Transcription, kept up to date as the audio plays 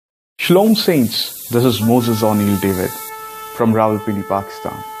Shalom Saints, this is Moses Oniel David from Rawalpindi,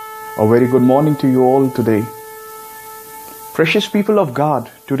 Pakistan. A very good morning to you all today. Precious people of God,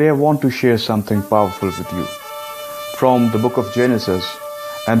 today I want to share something powerful with you from the book of Genesis,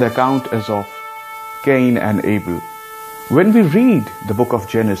 and the account is of Cain and Abel. When we read the book of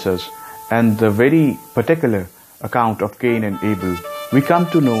Genesis and the very particular account of Cain and Abel, we come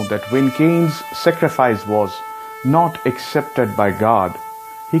to know that when Cain's sacrifice was not accepted by God,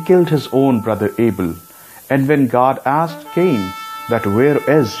 he killed his own brother Abel. And when God asked Cain that where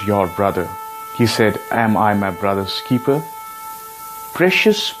is your brother, he said, am I my brother's keeper?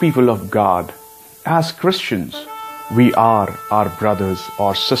 Precious people of God, as Christians, we are our brothers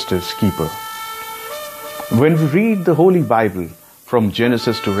or sisters' keeper. When we read the Holy Bible from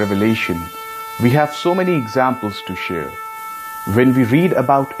Genesis to Revelation, we have so many examples to share. When we read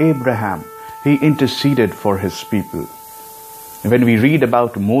about Abraham, he interceded for his people. When we read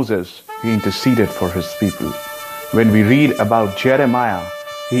about Moses, he interceded for his people. When we read about Jeremiah,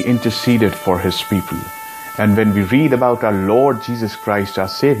 he interceded for his people. And when we read about our Lord Jesus Christ, our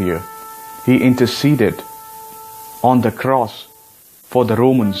Savior, he interceded on the cross for the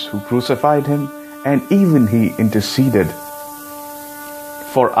Romans who crucified him, and even he interceded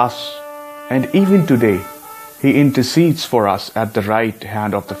for us. And even today, he intercedes for us at the right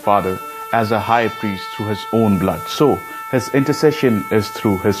hand of the Father as a high priest through his own blood. So, his intercession is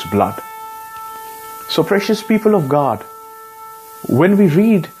through his blood. So, precious people of God, when we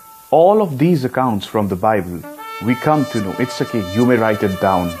read all of these accounts from the Bible, we come to know, it's okay, you may write it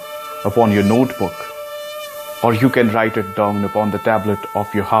down upon your notebook, or you can write it down upon the tablet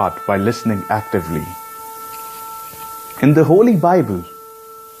of your heart by listening actively. In the Holy Bible,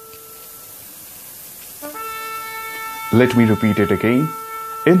 let me repeat it again.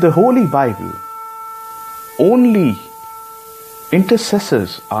 In the Holy Bible, only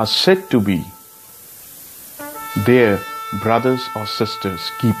intercessors are said to be their brothers or sisters'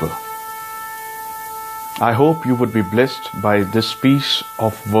 keeper. I hope you would be blessed by this piece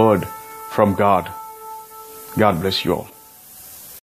of word from God. God bless you all.